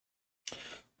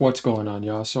What's going on,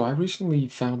 y'all? So I recently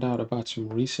found out about some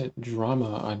recent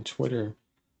drama on Twitter,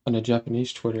 on the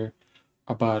Japanese Twitter,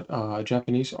 about a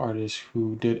Japanese artist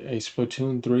who did a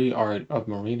Splatoon 3 art of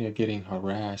Marina getting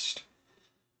harassed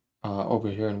over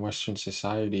here in Western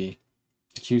society,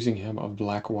 accusing him of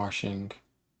blackwashing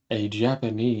a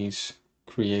Japanese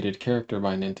created character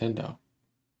by Nintendo.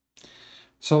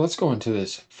 So let's go into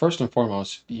this. First and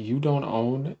foremost, you don't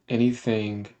own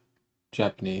anything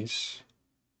Japanese.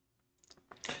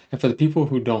 And for the people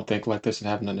who don't think like this and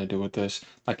have nothing to do with this,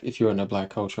 like if you're in a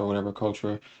black culture or whatever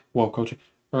culture, woke culture,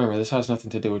 remember this has nothing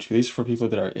to do with you. These are for people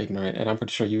that are ignorant, and I'm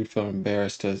pretty sure you'd feel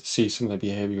embarrassed to see some of the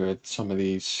behavior of some of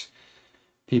these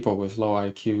people with low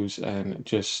IQs and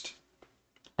just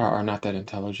are not that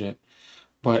intelligent.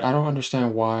 But I don't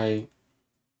understand why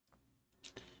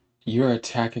you're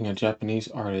attacking a Japanese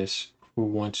artist who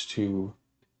wants to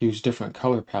use different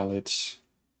color palettes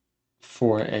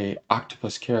for a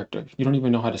octopus character. You don't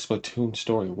even know how the Splatoon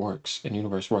story works and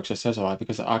universe works. It says a lot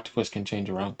because the octopus can change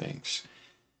around things,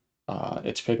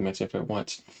 its pigments if it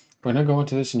wants. We're gonna go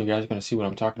into this and you guys are gonna see what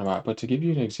I'm talking about. But to give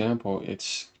you an example,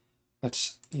 let's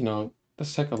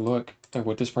take a look at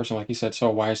what this person, like he said, so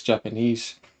why is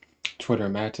Japanese Twitter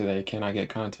mad today? Can I get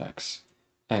context?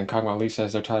 And Kagma Lee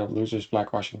says they're tired of losers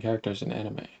blackwashing characters in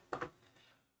anime.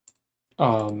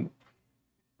 Um,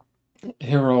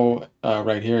 Hero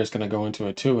right here is going to go into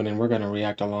it too, and then we're going to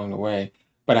react along the way.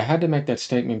 But I had to make that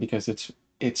statement because it's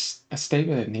a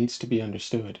statement that needs to be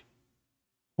understood.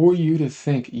 Who are you to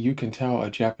think you can tell a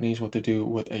Japanese what to do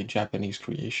with a Japanese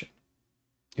creation?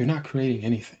 You're not creating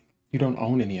anything. You don't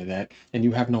own any of that, and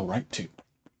you have no right to.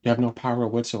 You have no power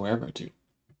whatsoever to.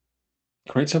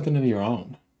 Create something of your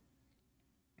own.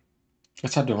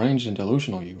 That's how deranged and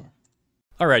delusional you are.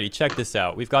 Alrighty, check this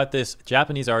out. We've got this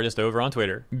Japanese artist over on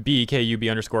Twitter,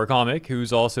 BKUB_comic,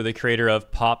 who's also the creator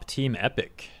of Pop Team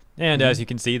Epic. And as you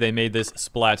can see, they made this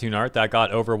Splatoon art that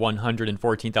got over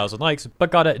 114,000 likes,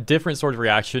 but got a different sort of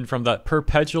reaction from the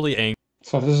perpetually angry.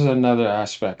 So this is another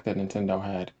aspect that Nintendo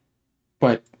had.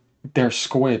 But they're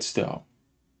squids still.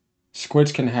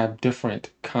 Squids can have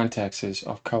different contexts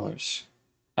of colors.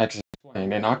 I can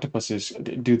explain. And octopuses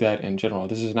do that in general.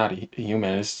 This is not a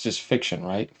human, it's just fiction,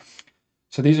 right?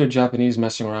 So these are Japanese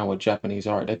messing around with Japanese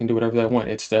art. They can do whatever they want.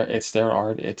 It's their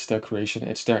art, it's their creation,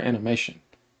 it's their animation,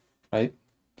 right?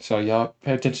 So y'all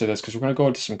pay attention to this because we're gonna go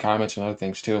into some comments and other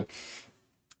things too.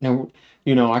 Now,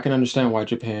 I can understand why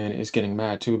Japan is getting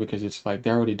mad too because it's like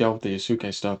they already dealt with the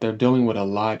Yasuke stuff. They're dealing with a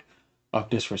lot of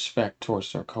disrespect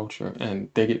towards their culture, and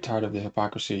they get tired of the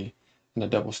hypocrisy and the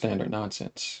double standard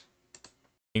nonsense.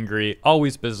 Angry,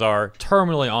 always bizarre,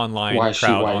 terminally online Why is she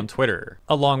crowd on white? Twitter,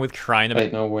 along with crying about.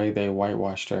 Ain't no way they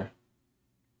whitewashed her.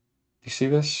 You see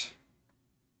this?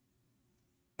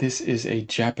 This is a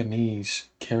Japanese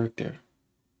character.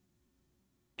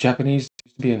 Japanese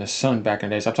used to be in the sun back in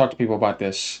the days. I've talked to people about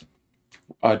this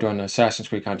during the Assassin's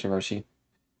Creed controversy.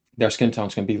 Their skin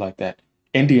tones can be like that.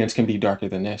 Indians can be darker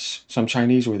than this. Some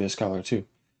Chinese were this color too.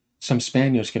 Some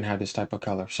Spaniards can have this type of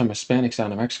color. Some Hispanics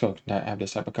down in Mexico can have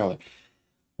this type of color.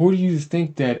 Who do you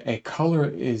think that a color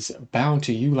is bound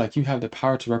to you like you have the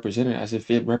power to represent it as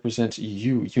if it represents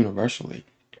you universally?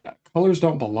 Colors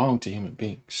don't belong to human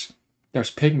beings. There's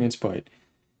pigments, but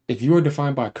if you are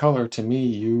defined by color, to me,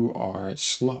 you are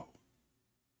slow.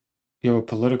 You have a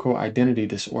political identity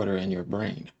disorder in your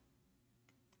brain.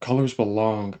 Colors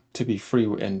belong to be free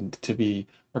and to be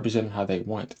represented how they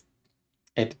want.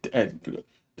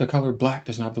 The color black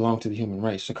does not belong to the human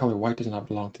race. The color white does not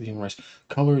belong to the human race.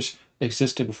 Colors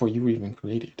existed before you were even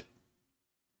created.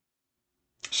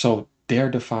 So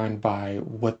they're defined by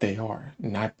what they are,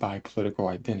 not by political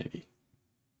identity.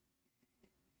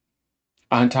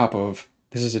 On top of,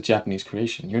 this is a Japanese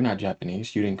creation. You're not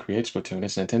Japanese. You didn't create Splatoon.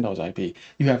 It's Nintendo's IP.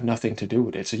 You have nothing to do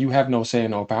with it. So you have no say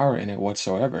and no power in it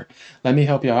whatsoever. Let me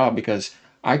help you out because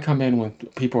I come in when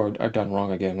people are done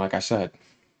wrong again. Like I said,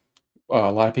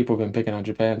 a lot of people have been picking on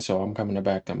Japan, so I'm coming to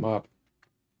back them up.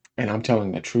 And I'm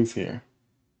telling the truth here.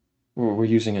 We're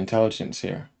using intelligence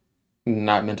here,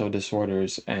 not mental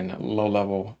disorders and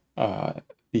low-level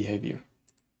behavior.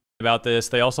 About this.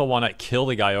 They also want to kill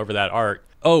the guy over that art.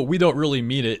 Oh, we don't really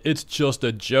mean it. It's just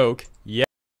a joke. Yeah.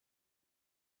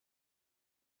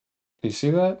 Do you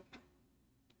see that?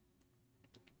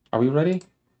 Are we ready?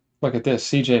 Look at this.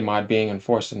 CJ mod being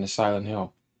enforced in the Silent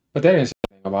Hill. But they didn't say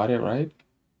anything about it, right?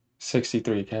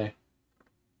 63K.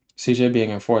 CJ being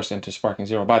enforced into Sparking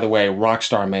Zero. By the way,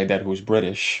 Rockstar made that, who's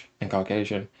British and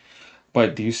Caucasian.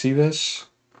 But do you see this?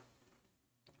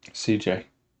 CJ.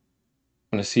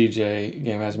 When the CJ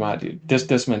game has mod,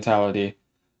 this mentality,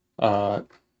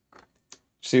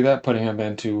 see that? Putting him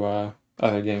into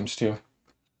other games too.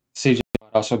 CJ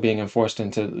also being enforced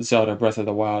into Zelda Breath of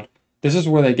the Wild. This is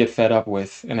where they get fed up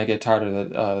with, and they get tired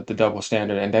of the double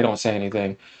standard, and they don't say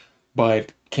anything.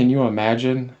 But can you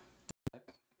imagine?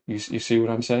 You see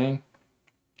what I'm saying?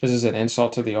 This is an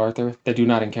insult to the author. They do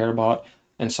not care about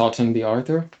insulting the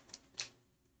author.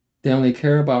 They only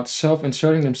care about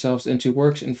self-inserting themselves into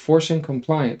works enforcing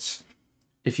compliance.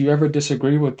 If you ever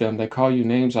disagree with them, they call you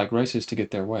names like racist to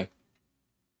get their way.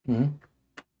 Mm-hmm.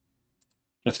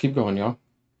 Let's keep going, y'all.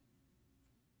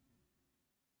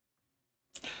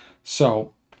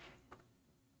 So,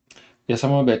 yes,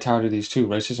 I'm a bit tired of these too.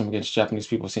 Racism against Japanese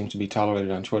people seems to be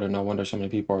tolerated on Twitter. No wonder so many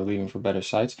people are leaving for better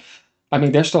sites. I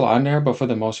mean, they're still on there, but for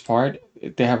the most part,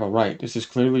 they have a right. This is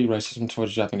clearly racism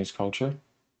towards Japanese culture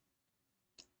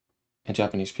and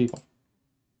Japanese people.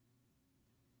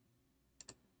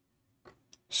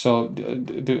 So,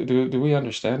 do we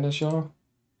understand this, y'all?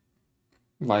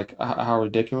 Like, how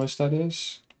ridiculous that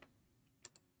is?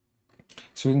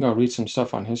 So we can go read some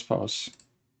stuff on his posts.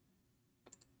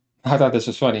 I thought this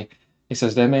was funny. He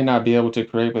says they may not be able to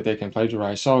create, but they can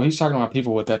plagiarize. So he's talking about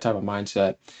people with that type of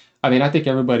mindset. I mean, I think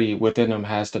everybody within them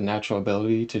has the natural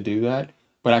ability to do that,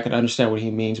 but I can understand what he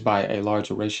means by a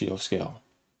larger ratio scale.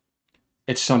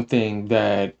 It's something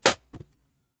that,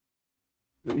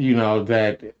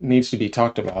 that needs to be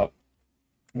talked about.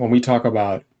 When we talk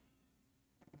about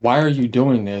why are you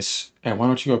doing this and why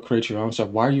don't you go create your own stuff?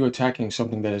 Why are you attacking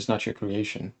something that is not your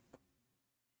creation?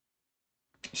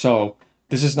 So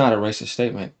this is not a racist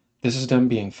statement. This is them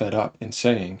being fed up and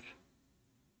saying,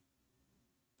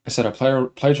 instead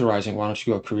of plagiarizing, why don't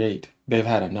you go create? They've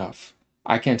had enough.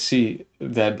 I can't see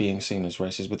that being seen as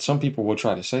racist, but some people will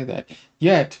try to say that.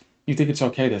 Yet, you think it's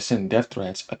okay to send death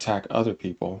threats, attack other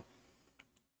people,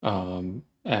 and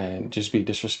just be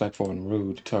disrespectful and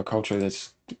rude to a culture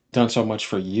that's done so much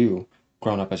for you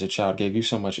growing up as a child, gave you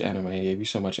so much anime, gave you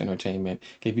so much entertainment,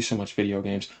 gave you so much video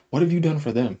games. What have you done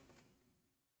for them?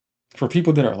 For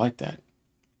people that are like that?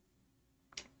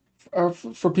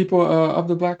 For people of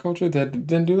the black culture that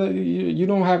didn't do that, you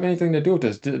don't have anything to do with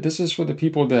this. This is for the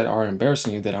people that are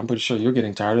embarrassing you, that I'm pretty sure you're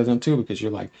getting tired of them too, because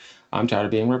you're like, I'm tired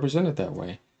of being represented that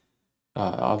way.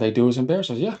 All they do is embarrass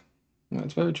us. Yeah,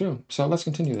 that's very true. So let's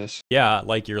continue this. Yeah,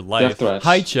 like your Death life. threats.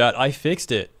 Hi, chat. I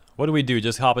fixed it. What do we do?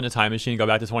 Just hop in a time machine and go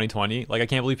back to 2020? Like, I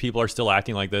can't believe people are still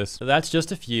acting like this. That's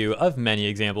just a few of many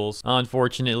examples.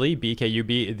 Unfortunately,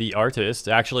 BKUB, the artist,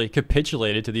 actually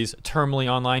capitulated to these terminally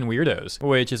online weirdos,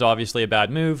 which is obviously a bad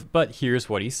move, but here's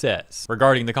what he says.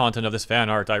 Regarding the content of this fan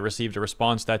art, I received a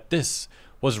response that this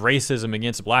was racism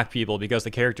against black people because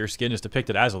the character's skin is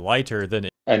depicted as lighter than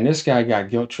it. And this guy got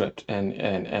guilt tripped,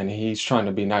 and he's trying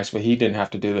to be nice, but he didn't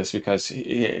have to do this because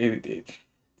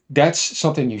that's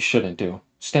something you shouldn't do.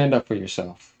 Stand up for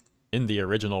yourself. In the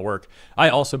original work. I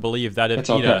also believe that if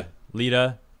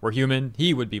Lita were human,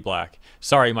 he would be black.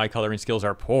 Sorry, my coloring skills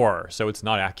are poor, so it's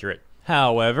not accurate.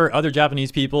 However, other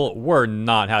Japanese people were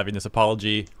not having this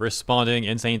apology, responding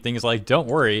and saying things like, don't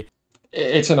worry.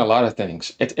 It's in a lot of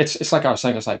things. It's like I was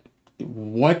saying, it's like,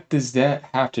 what does that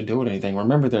have to do with anything?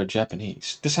 Remember, they're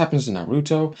Japanese. This happens in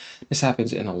Naruto. This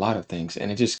happens in a lot of things,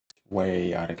 and it just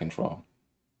way out of control.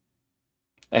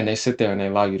 And they sit there and they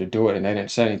allow you to do it, and they didn't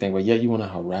say anything, but yet you want to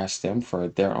harass them for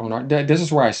their own art. This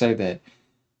is where I say that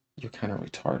you're kind of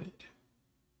retarded.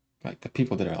 Like the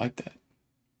people that are like that.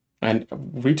 And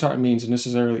retard means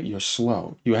necessarily you're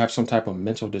slow. You have some type of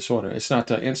mental disorder. It's not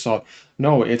to insult.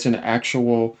 No, it's an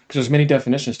actual, because there's many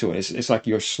definitions to it. It's like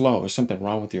you're slow. There's something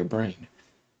wrong with your brain.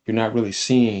 You're not really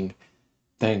seeing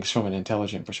things from an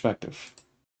intelligent perspective.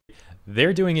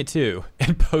 They're doing it too,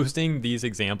 and posting these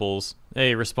examples.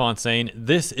 A response saying,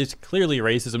 this is clearly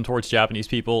racism towards Japanese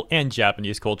people and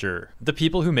Japanese culture. The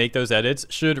people who make those edits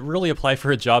should really apply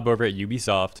for a job over at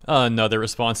Ubisoft. Another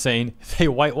response saying, they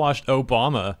whitewashed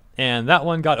Obama, and that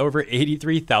one got over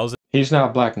 83,000. He's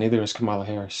not black, neither is Kamala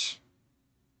Harris.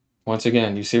 Once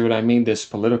again, you see what I mean? This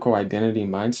political identity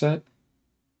mindset,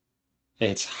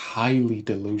 it's highly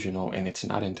delusional and it's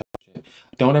not intelligent.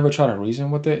 Don't ever try to reason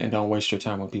with it, and don't waste your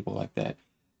time with people like that.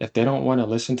 If they don't want to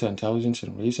listen to intelligence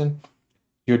and reason,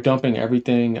 you're dumping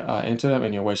everything into them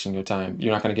and you're wasting your time.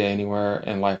 You're not going to get anywhere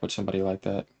in life with somebody like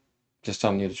that. Just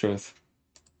telling you the truth.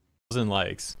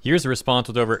 Likes. Here's a response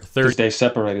with over 30. They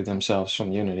separated themselves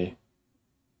from unity.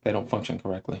 They don't function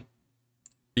correctly.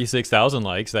 36,000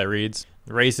 likes that reads,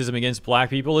 racism against black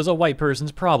people is a white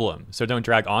person's problem, so don't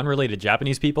drag unrelated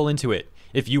Japanese people into it.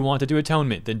 If you want to do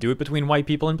atonement, then do it between white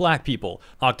people and black people.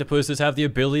 Octopuses have the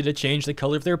ability to change the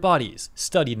color of their bodies.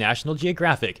 Study National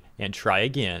Geographic and try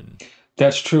again.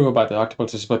 That's true about the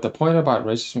octopuses, but the point about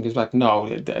racism is like, no,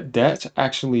 that's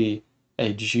actually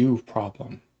a Jew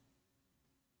problem.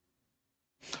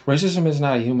 Racism is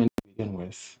not a human to begin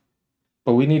with.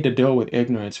 But we need to deal with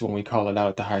ignorance when we call it out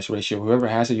at the highest ratio. Whoever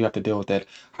has it, you have to deal with that.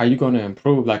 How are you going to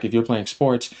improve? Like if you're playing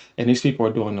sports and these people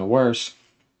are doing the worst,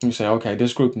 you say, okay,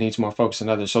 this group needs more focus than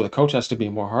others. So the coach has to be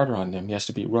more harder on them. He has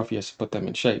to be rough. He has to put them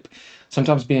in shape.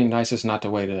 Sometimes being nice is not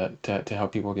the way to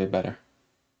help people get better.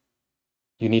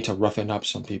 You need to roughen up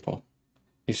some people.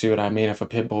 You see what I mean? If a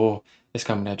pit bull is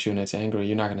coming at you and it's angry,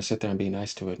 you're not going to sit there and be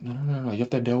nice to it. No, no, no, no. You have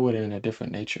to deal with it in a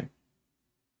different nature.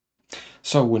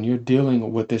 So when you're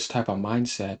dealing with this type of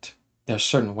mindset, there's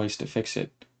certain ways to fix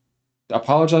it.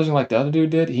 Apologizing like the other dude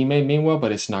did, he may mean well,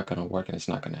 but it's not going to work and it's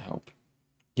not going to help.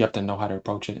 You have to know how to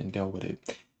approach it and deal with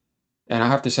it. And I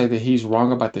have to say that he's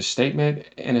wrong about this statement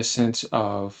in a sense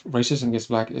of racism against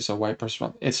black is a white person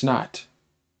problem. It's not.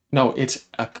 No, it's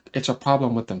a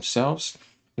problem with themselves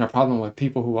and a problem with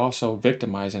people who also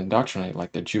victimize and indoctrinate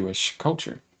like the Jewish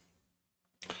culture.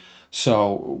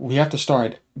 So we have to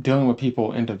start dealing with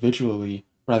people individually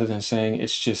rather than saying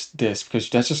it's just this, because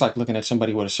that's just like looking at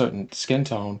somebody with a certain skin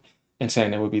tone and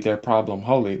saying it would be their problem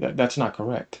wholly. That's not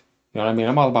correct. You know what I mean?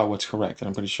 I'm all about what's correct, and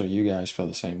I'm pretty sure you guys feel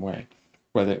the same way,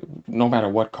 whether no matter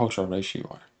what cultural race you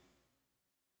are.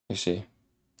 You see?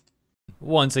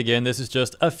 Once again, this is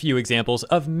just a few examples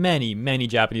of many, many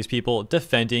Japanese people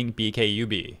defending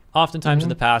BKUB. Oftentimes in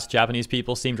the past, Japanese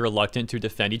people seemed reluctant to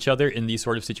defend each other in these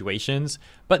sort of situations,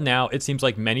 but now it seems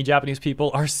like many Japanese people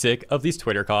are sick of these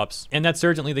Twitter cops. And that's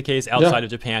certainly the case outside of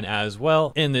Japan as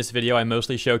well. In this video, I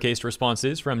mostly showcased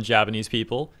responses from Japanese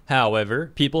people.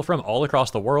 However, people from all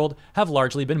across the world have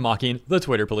largely been mocking the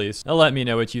Twitter police. Now, let me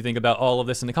know what you think about all of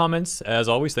this in the comments. As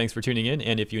always, thanks for tuning in,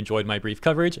 and if you enjoyed my brief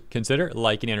coverage, consider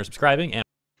liking and or subscribing. And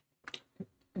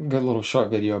good little short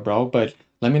video, bro. But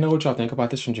let me know what y'all think about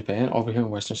this from Japan over here in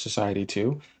Western society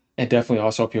too. And definitely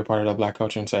also if you're part of the black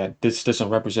culture and say this doesn't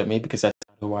represent me because that's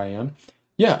not who I am.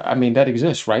 Yeah, I mean that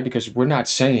exists, right? Because we're not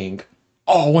saying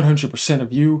all 100%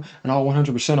 of you and all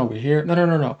 100% over here. No, no,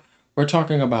 no, no. We're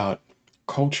talking about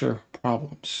culture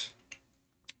problems.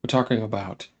 We're talking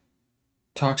about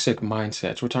toxic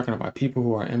mindsets. We're talking about people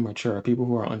who are immature, people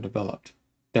who are undeveloped.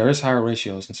 There is higher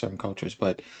ratios in certain cultures,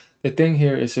 but the thing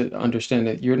here is to understand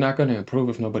that you're not going to improve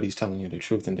if nobody's telling you the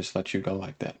truth and just let you go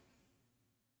like that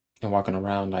and walking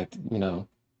around like,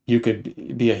 you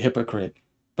could be a hypocrite,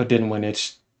 but then when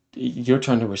it's your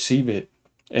turn to receive it,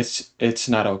 it's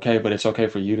not okay, but it's okay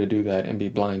for you to do that and be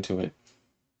blind to it.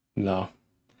 No.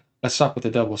 Let's stop with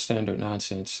the double standard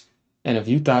nonsense. And if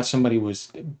you thought somebody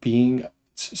was being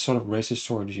sort of racist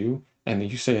towards you,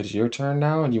 and you say it's your turn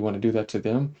now and you want to do that to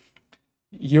them,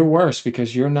 you're worse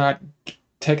because you're not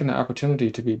taking the opportunity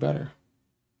to be better.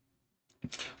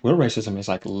 Real racism is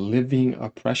like living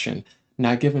oppression,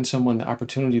 not giving someone the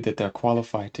opportunity that they're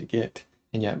qualified to get,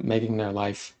 and yet making their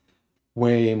life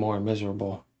way more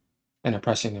miserable and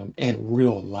oppressing them in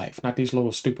real life. Not these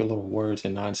little stupid little words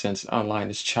and nonsense online,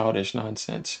 this childish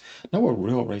nonsense. Know what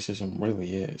real racism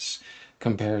really is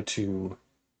compared to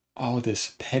all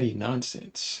this petty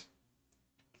nonsense.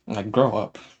 Like, grow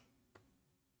up.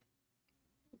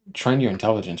 Train your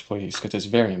intelligence, please, because it's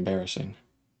very embarrassing.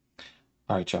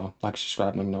 All right, y'all. Like,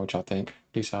 subscribe, let me know what y'all think.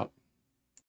 Peace out.